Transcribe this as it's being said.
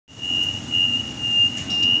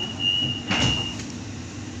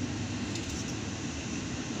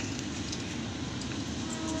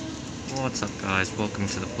What's up guys, welcome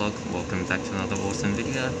to the vlog, welcome back to another awesome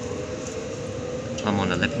video. I'm on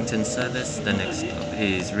the Leppington service, the next stop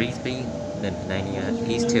is Revesby, then Penania,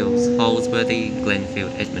 East Hills, Holsworthy,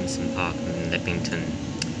 Glenfield, Edmondson Park and Leppington.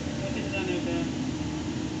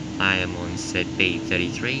 I am on set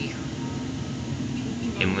B33,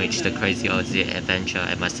 in which the Crazy Aussie Adventure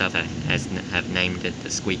and myself have named it the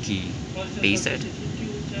Squeaky B set,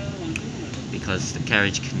 because the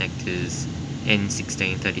carriage connectors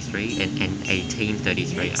N1633 and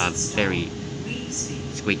N1833 are very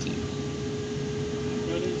squeaky.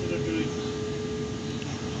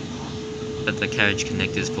 But the carriage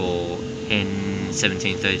connectors for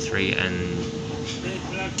N1733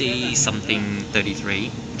 and D something 33,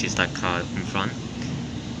 which is that car in front,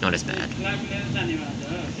 not as bad.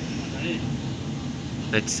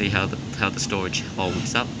 Let's see how the storage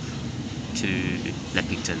holds up to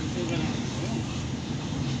Leppington.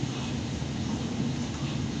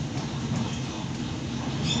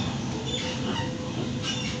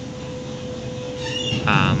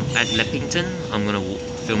 At Leppington, I'm going to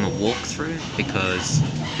film a walkthrough because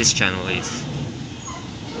this channel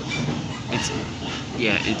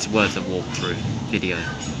it's worth a walkthrough video.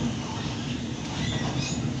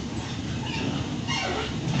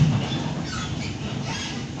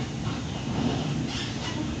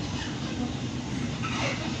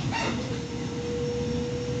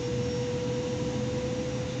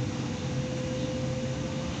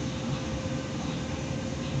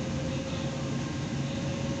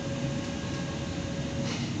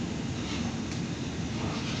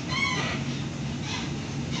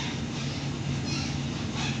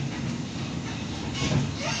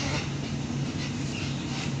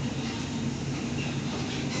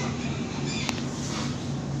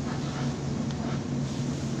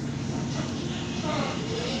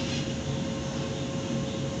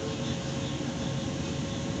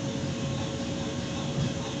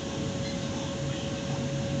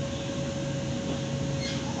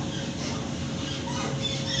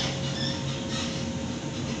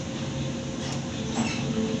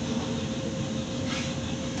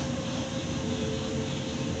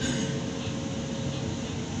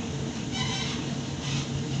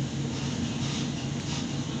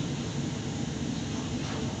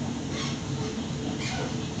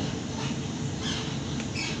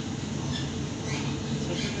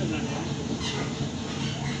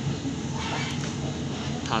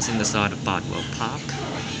 Passing the side of Bardwell Park.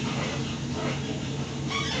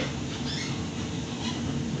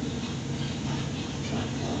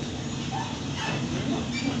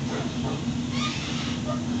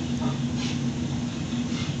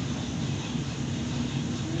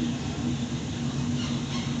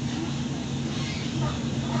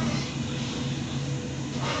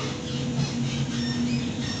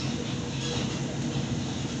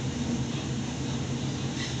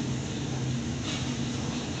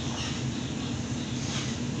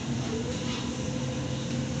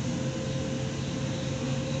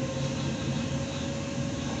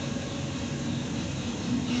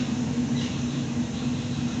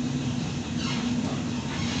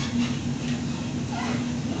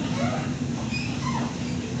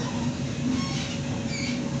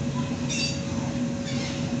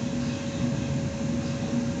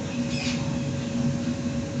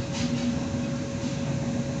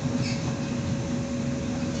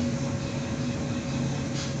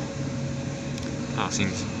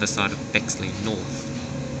 Passing the side of Bexley North.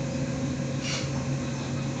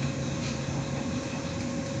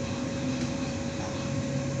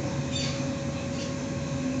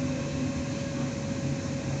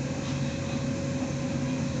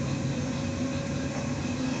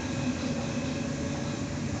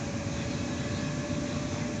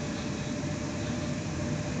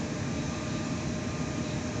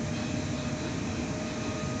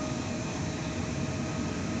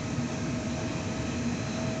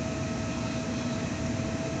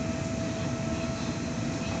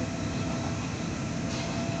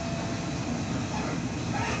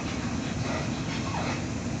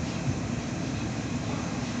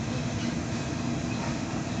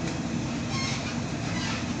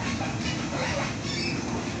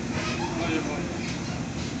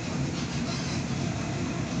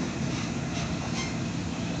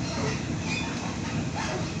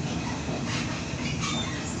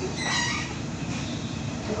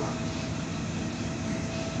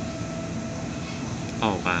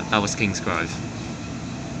 Oh, that was Kingsgrove.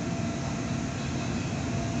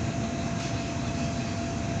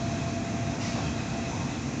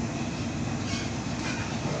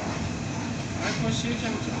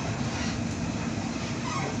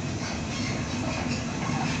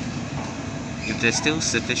 if there's still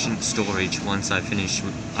sufficient storage once I finish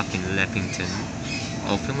up in Leppington,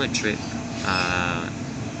 I'll film a trip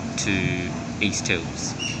to East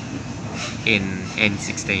Hills in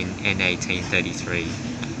N16 N18 33,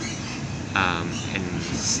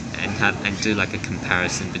 and do like a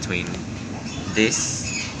comparison between this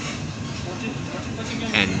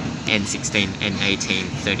and N16 N18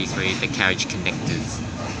 33, the carriage connectors.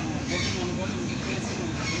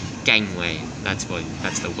 Gangway, that's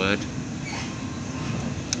the word.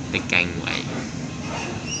 The gangway.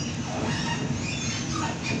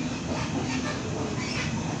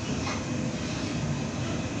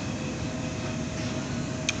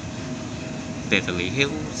 Beverly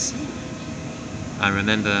Hills. I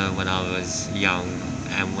remember when I was young,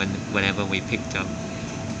 and whenever we picked up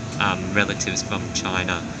relatives from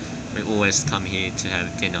China, we always come here to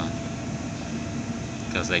have dinner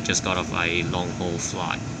because they just got off a long haul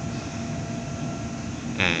flight.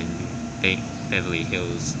 And Beverly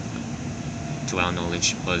Hills, to our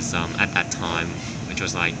knowledge, was at that time, which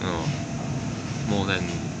was like more than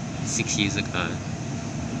 6 years ago,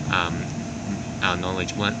 our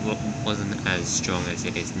knowledge wasn't as strong as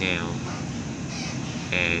it is now,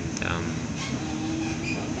 and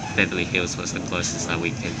Beverly Hills was the closest that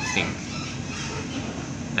we can think.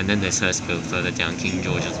 And then there's Hurstville further down King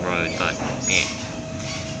George's Road, but yeah.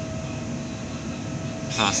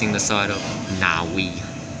 Passing the side of Nawi.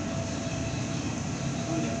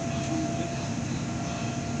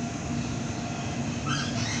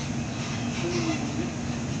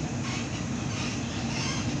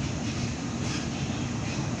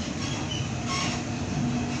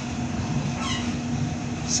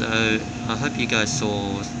 So, I hope you guys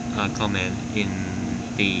saw a comment in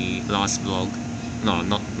the last vlog, no,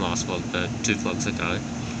 not last vlog, but 2 vlogs ago,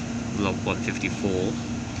 vlog 154,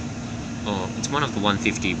 or it's one of the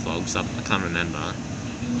 150 vlogs, I can't remember,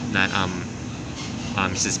 that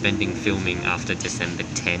I'm suspending filming after December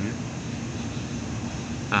 10,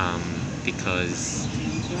 because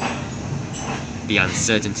the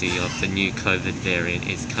uncertainty of the new COVID variant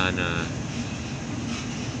is kinda,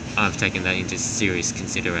 I've taken that into serious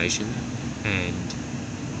consideration, and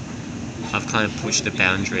I've kind of pushed the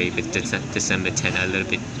boundary with December 10 a little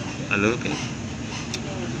bit.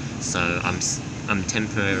 So I'm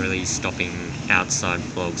temporarily stopping outside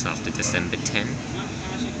vlogs after December 10,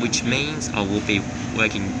 which means I will be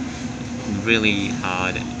working really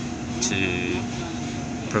hard to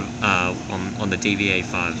on the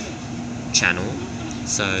DVA5 channel.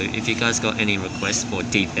 So if you guys got any requests for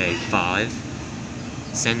DVA5,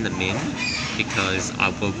 send them in, because I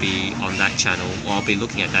will be on that channel, or I'll be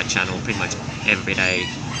looking at that channel pretty much every day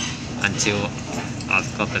until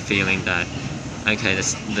I've got the feeling that, okay,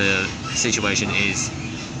 the situation is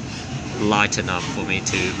light enough for me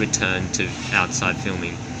to return to outside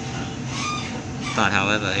filming. But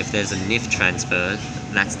however, if there's a NIF transfer,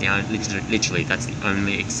 that's literally that's the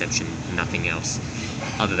only exception, nothing else,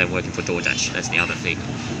 other than working for DoorDash. That's the other thing.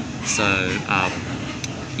 So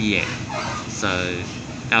yeah, so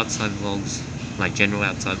outside vlogs, like general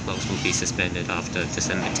outside vlogs, will be suspended after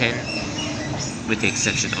December 10, with the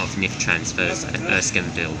exception of NIF transfers at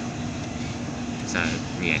Erskineville. So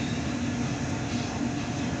yeah,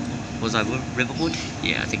 was I Riverwood?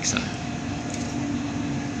 Yeah, I think so.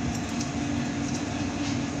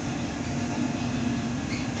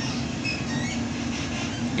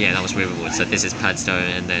 Yeah, that was Riverwood. So this is Padstow,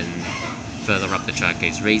 and then further up the track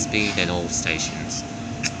is Reesby, then all stations.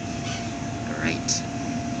 Great.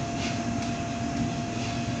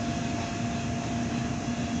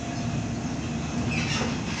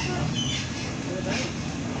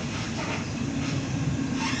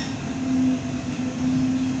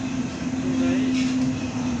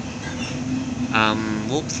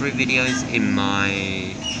 Walkthrough videos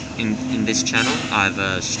in this channel, I have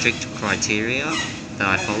a strict criteria that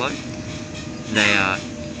I follow. They are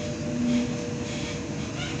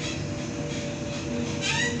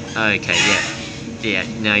okay, yeah,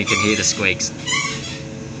 now you can hear the squeaks.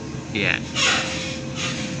 Yeah.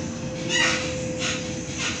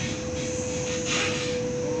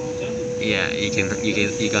 Yeah,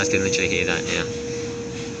 you guys can literally hear that now.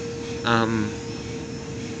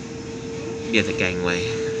 Yeah, the gangway.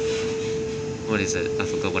 What is it? I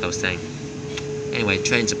forgot what I was saying. Anyway,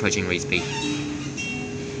 train's approaching Reesby.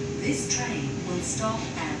 This train will stop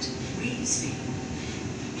at Reesby.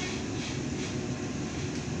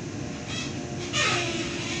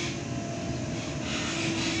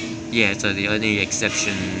 Yeah, so the only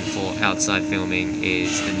exception for outside filming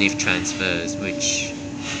is the NIF transfers, which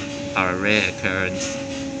are a rare occurrence.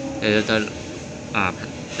 They don't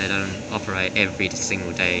operate every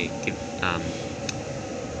single day.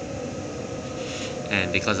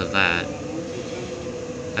 and because of that,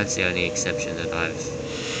 that's the only exception that I've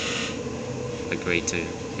agreed to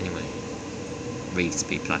anyway.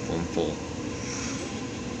 Reedsby platform 4.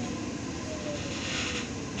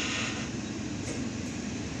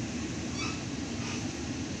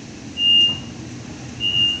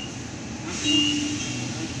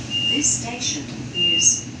 This station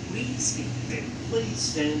is Reedsby. Please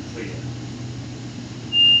stand clear.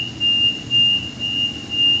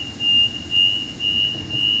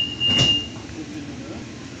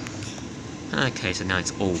 Okay, so now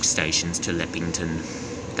it's all stations to Leppington.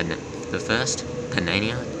 The first,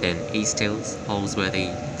 Panania, then East Hills, Holsworthy,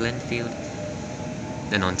 Glenfield,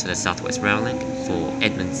 then on to the South West Rail Link for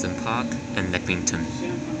Edmondson Park and Leppington.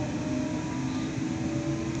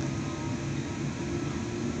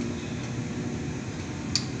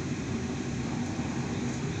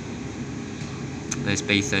 There's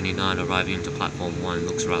B39 arriving into platform 1,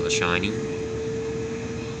 looks rather shiny.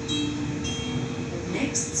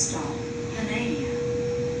 Next stop,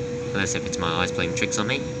 Panania. Let's see if it's my eyes playing tricks on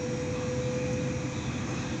me.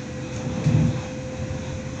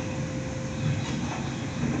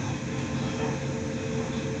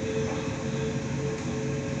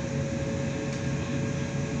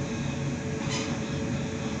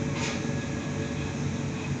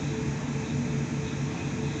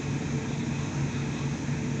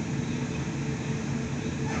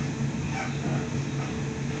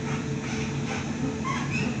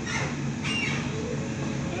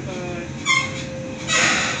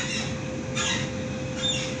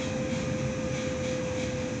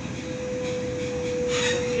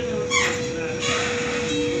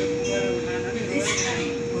 This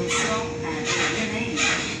train will stop at Panania.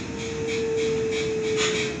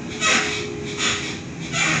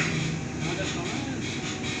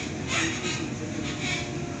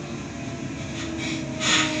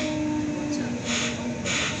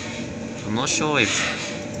 I'm not sure if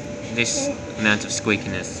this amount of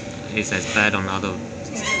squeakiness is as bad on other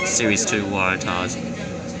Series 2 Waratahs,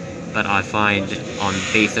 but I find on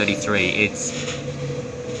B33 it's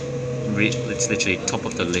literally top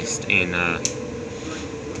of the list in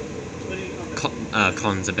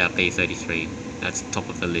cons about B33. That's top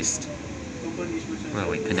of the list. Well,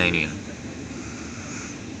 wait, Panania.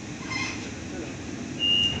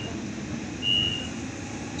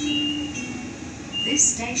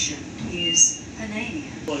 This station is Panania.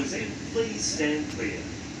 Closing. Please stand clear.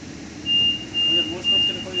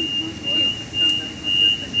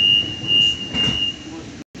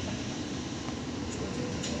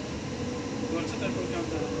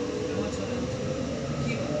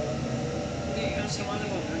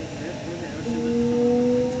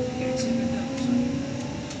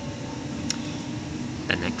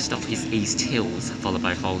 The next stop is East Hills, followed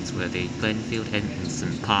by Holsworthy, Glenfield,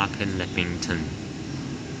 Edmondson Park and Leppington.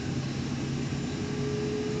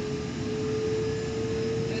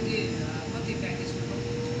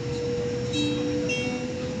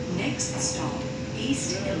 Next stop,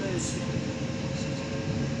 East Hills.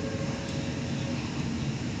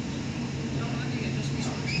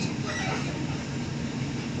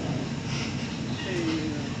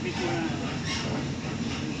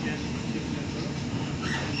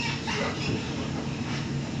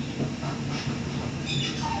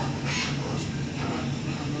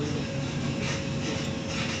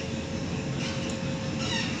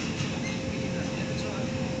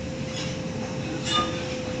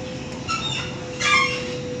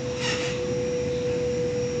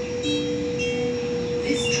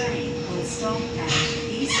 This train will stop at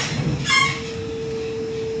East Hills.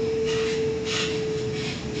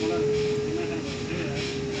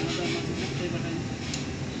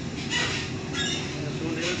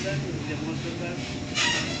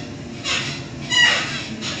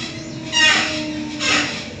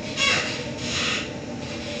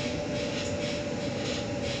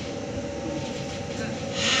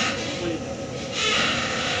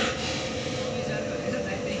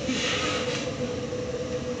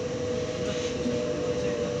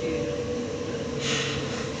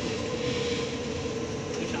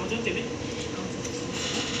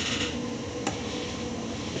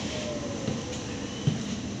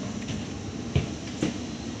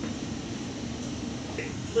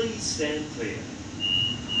 Please stand clear.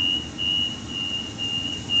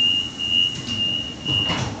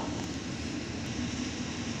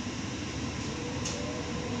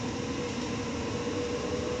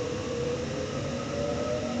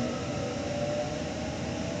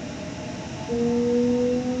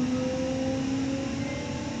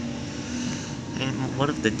 And one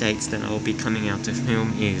of the dates that I'll be coming out to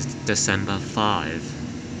film is December 5.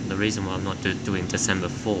 the reason why I'm not doing December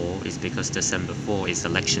 4 is because December 4 is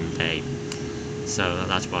election day. So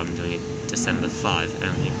that's why I'm doing it December 5.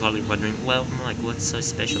 And you're probably wondering, well, Mike, what's so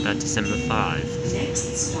special about December 5? Next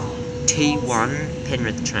stop. T1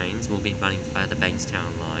 Penrith trains will be running via the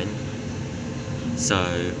Bankstown line.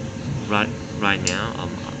 So right now,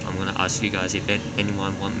 I'm gonna ask you guys if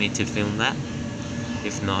anyone want me to film that.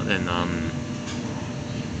 If not, then I'm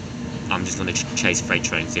just gonna chase freight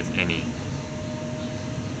trains, if any.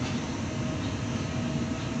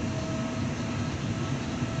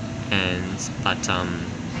 But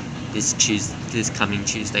this coming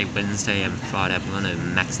Tuesday, Wednesday, and Friday, I'm gonna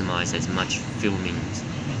maximize as much filming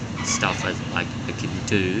stuff as I can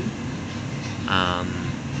do.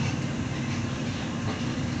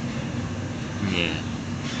 Yeah.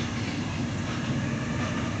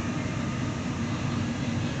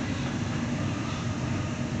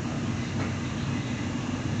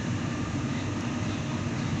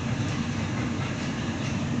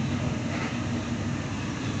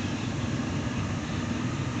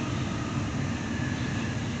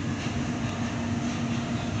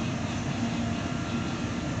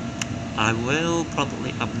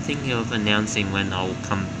 I'm thinking of announcing when I'll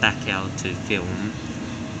come back out to film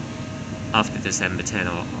after December 10.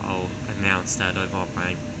 I'll announce that over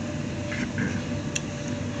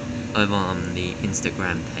on the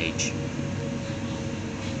Instagram page.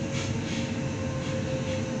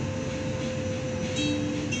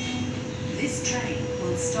 This train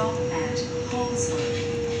will stop at Holsworth.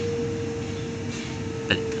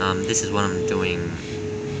 But this is what I'm doing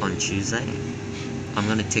on Tuesday. I'm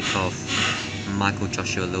gonna tick off Michael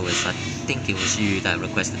Joshua Lewis. I think it was you that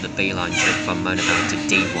requested the beeline trip from Monavale to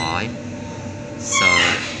DY. So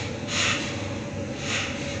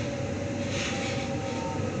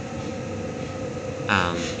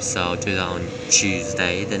I'll do that on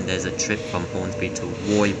Tuesday. Then there's a trip from Hornsby to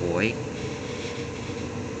Woy.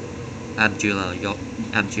 Abdullah,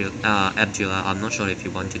 I'm not sure if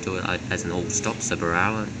you want to do it as an all stop, so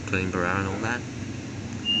Barara, including Barara and all that,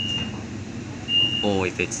 or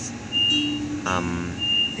if it's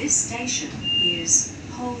This station is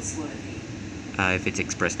Holsworthy. if it's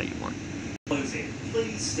express that you want. Closing.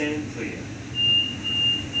 Please stand clear.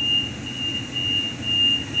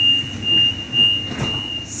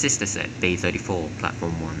 Sister set B34,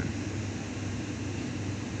 platform 1.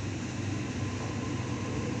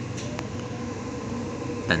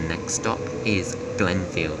 The next stop is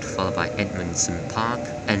Glenfield, followed by Edmondson Park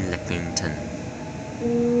and Leppington.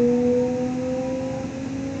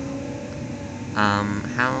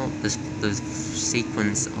 How the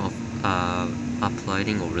sequence of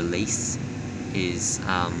uploading or release is the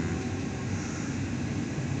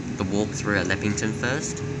walkthrough at Leppington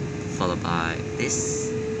first, followed by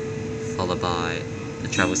this, followed by the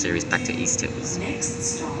travel series back to East Hills. Next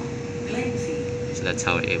stop, Glenfield. So that's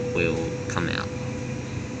how it will come out.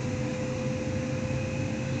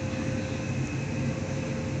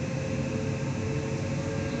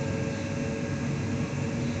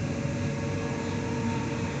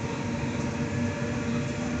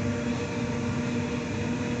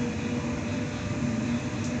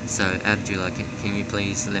 So Abdullah, can you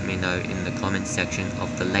please let me know in the comments section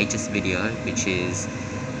of the latest video, which is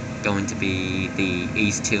going to be the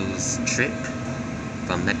East Hills trip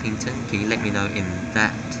from Leppington. Can you let me know in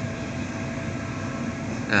that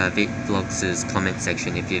vlog's comment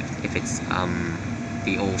section if it's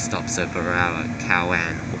the all stops of Barara,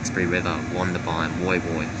 Cowan, Hawkesbury River, Wondaby, and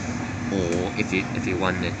Woy, or if you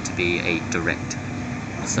want it to be a direct,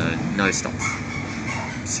 so no stops,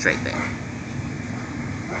 straight there.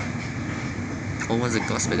 Or was it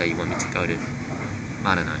Gosford that you want me to go to?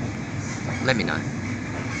 I don't know. Let me know.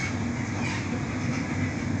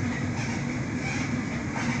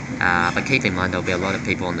 But keep in mind there'll be a lot of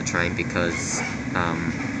people on the train because,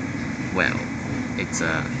 well, it's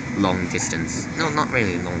a long distance. No, not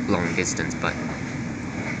really long distance, but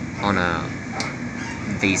on a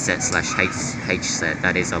V set / H set,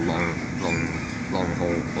 that is a long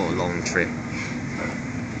haul or long trip.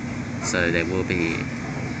 So there will be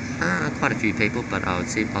quite a few people, but I'll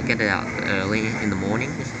get it out early in the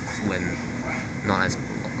morning when not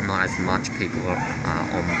as much people are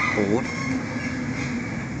on board.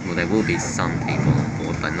 Well, there will be some people on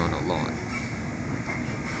board, but not a lot.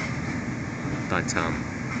 But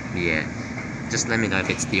yeah, just let me know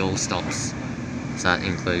if it's the all stops. So that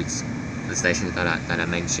includes the stations that I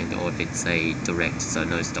mentioned, or if it's a direct, so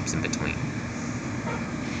no stops in between.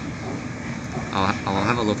 I'll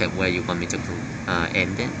have a look at where you want me to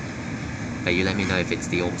end it, but you let me know if it's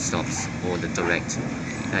the all stops or the direct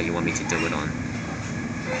that you want me to do it on.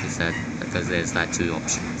 Because there's that two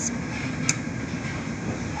options.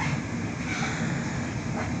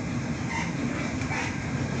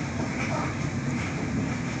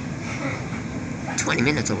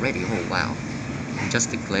 30 minutes already, oh wow. Just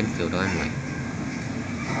the Glenfield only.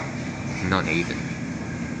 Not even.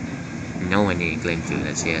 Nowhere near Glenfield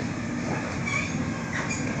as yet.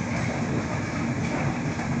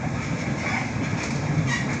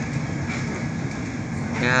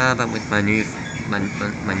 Yeah, but with my new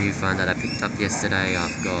phone that I picked up yesterday,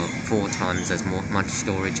 I've got 4 times as much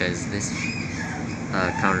storage as this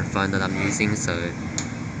current phone that I'm using, so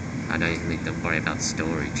I don't need to worry about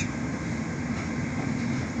storage.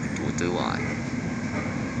 Or do I?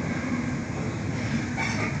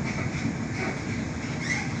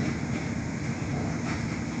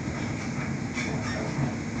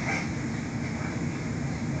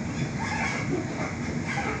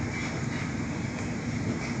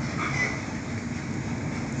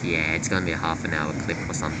 Yeah, it's gonna be a half an hour clip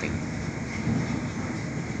or something.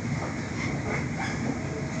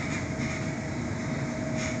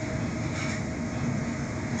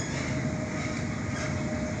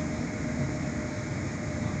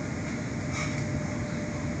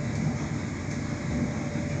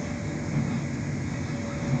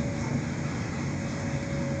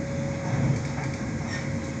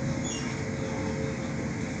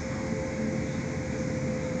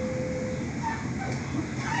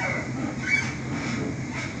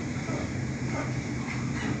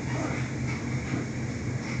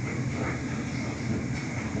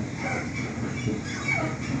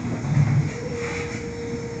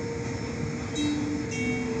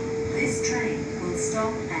 This train will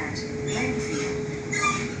stop at Leppington.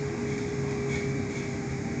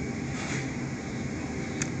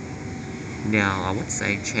 Now, I would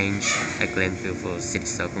say change at Glenfield for City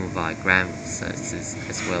Circle via Granville services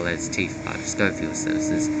as well as T5 Schofield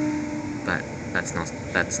services, but that's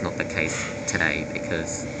not the case today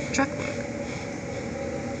because track work.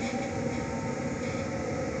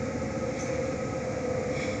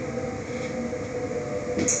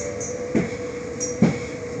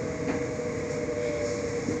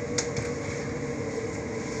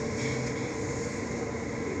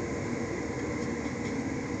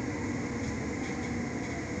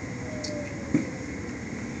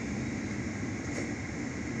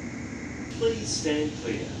 Please stand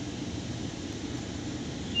clear.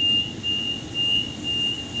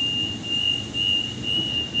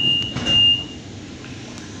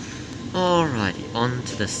 Alrighty, on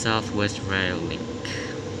to the South West Rail link.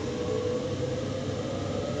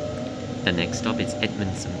 The next stop is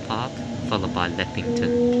Edmondson Park, followed by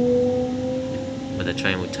Leppington, where the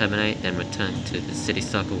train will terminate, then return to the City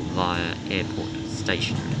Circle via airport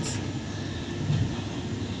stations.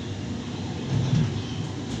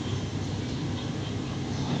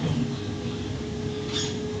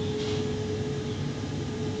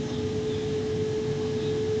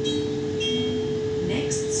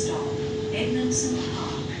 Next stop, Edmondson Park.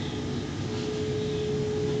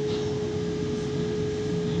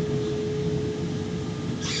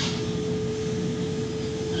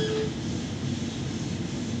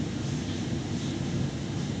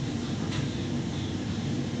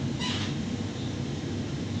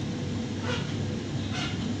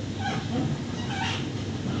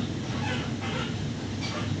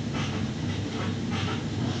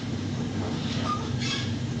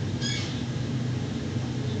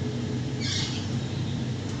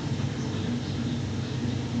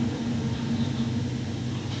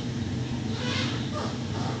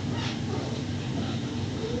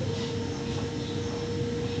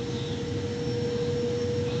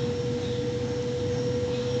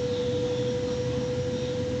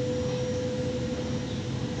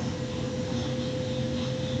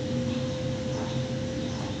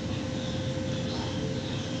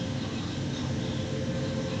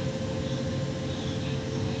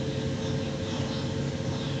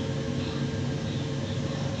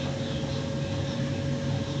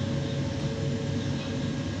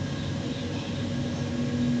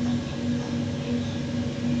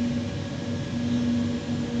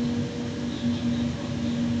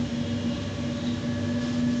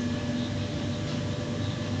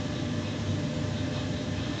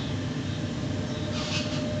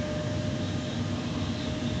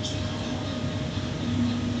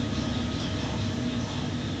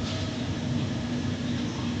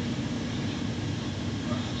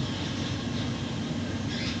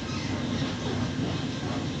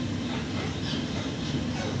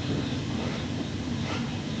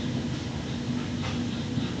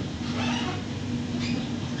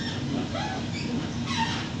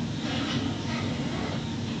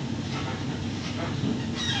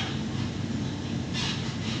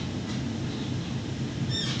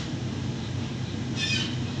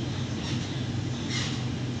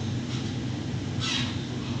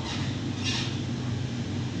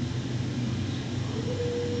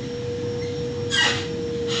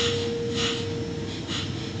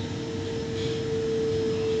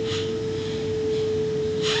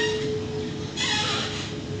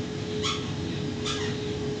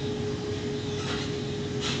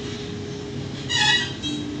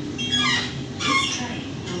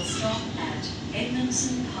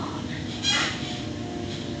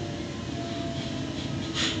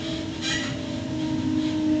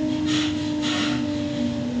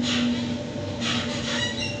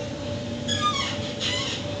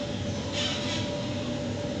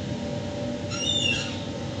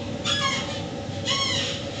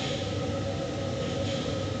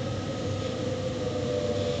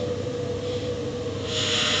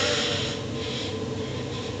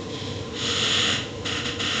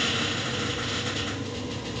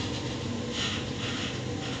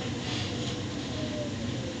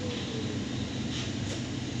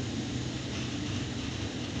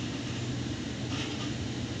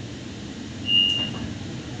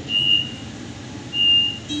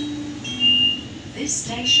 This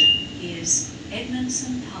station is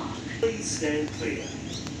Edmondson Park. Please stand clear.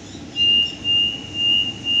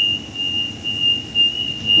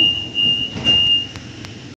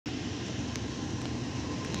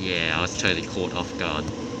 Yeah, I was totally caught off guard.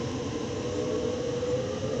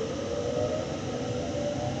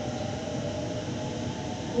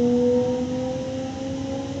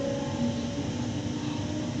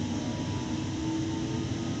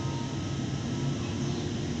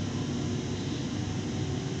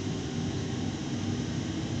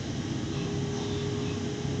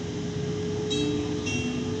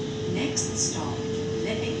 Next stop,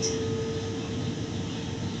 Leppington.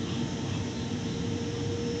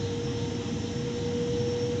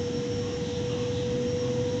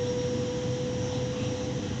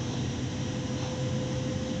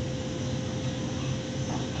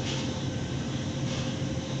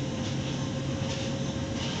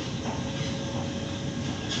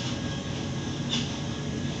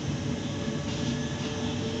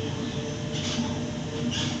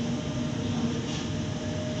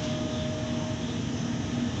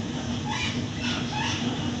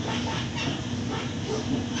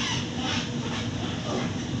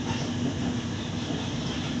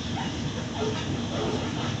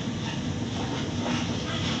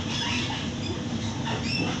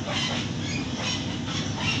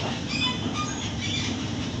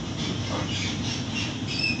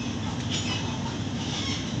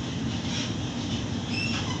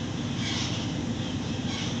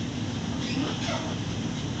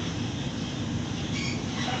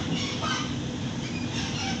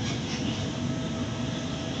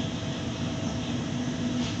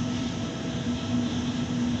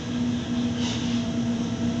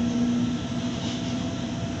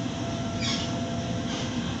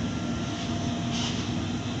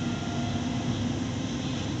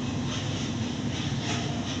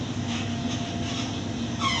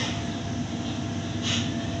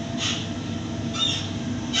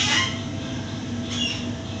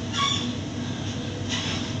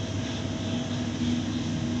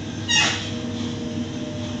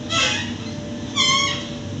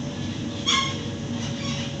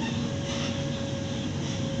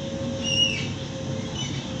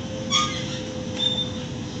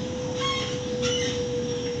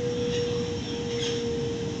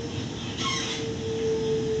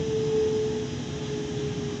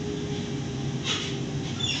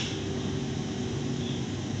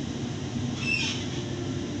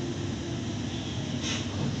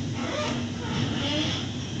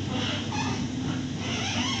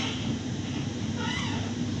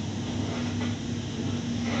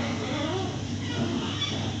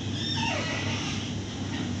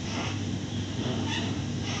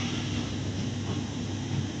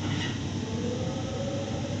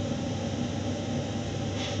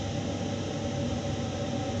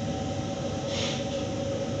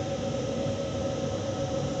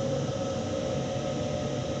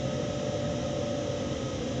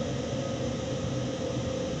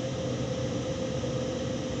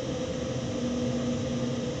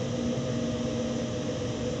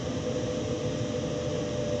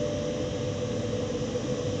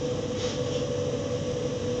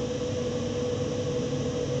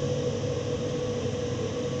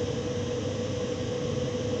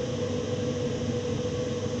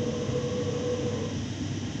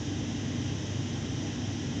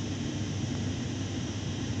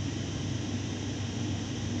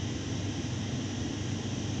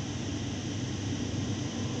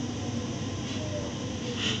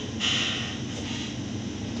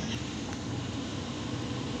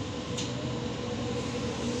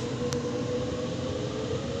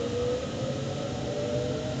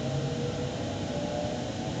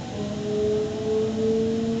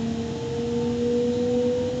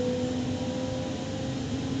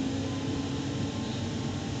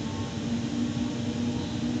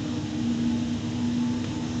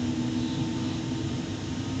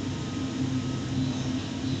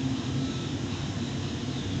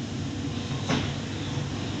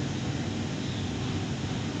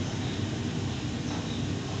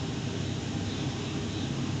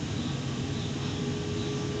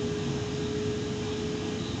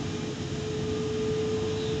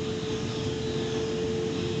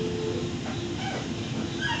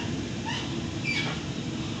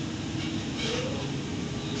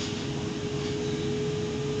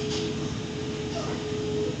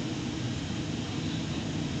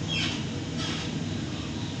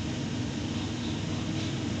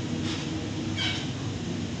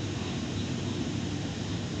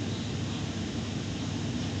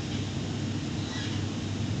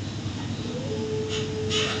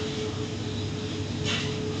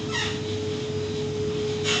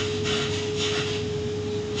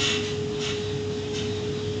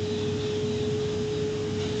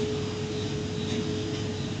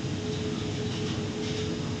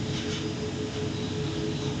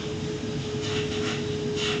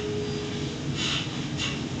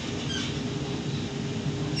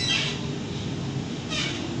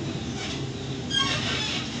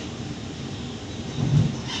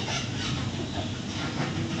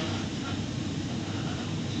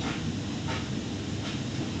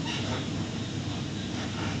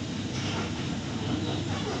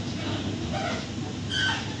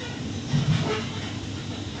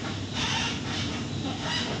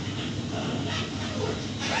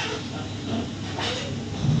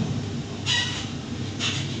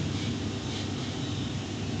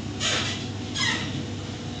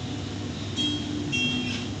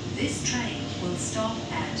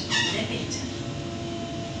 Leppington.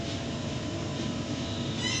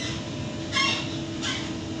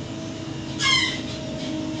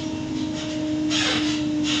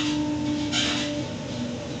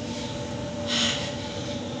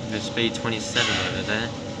 There's speed 27 over there.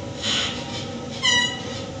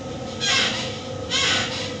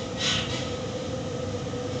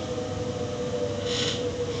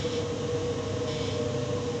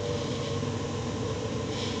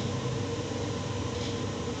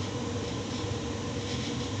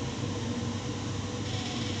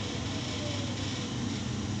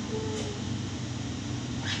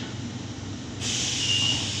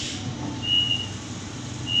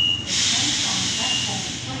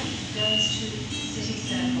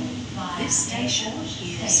 This station is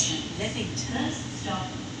Leppington. First stop,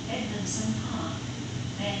 Edmondson Park,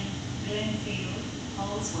 then Glenfield,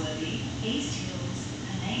 Holsworthy, East Hills,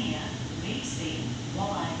 Panania, Reedsby,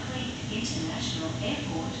 Wolli Creek International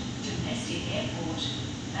Airport, Domestic Airport,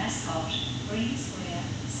 Mascot, Green Square,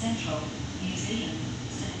 Central, Museum,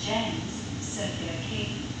 St James, Circular Quay,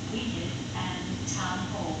 Wynyard and Town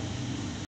Hall.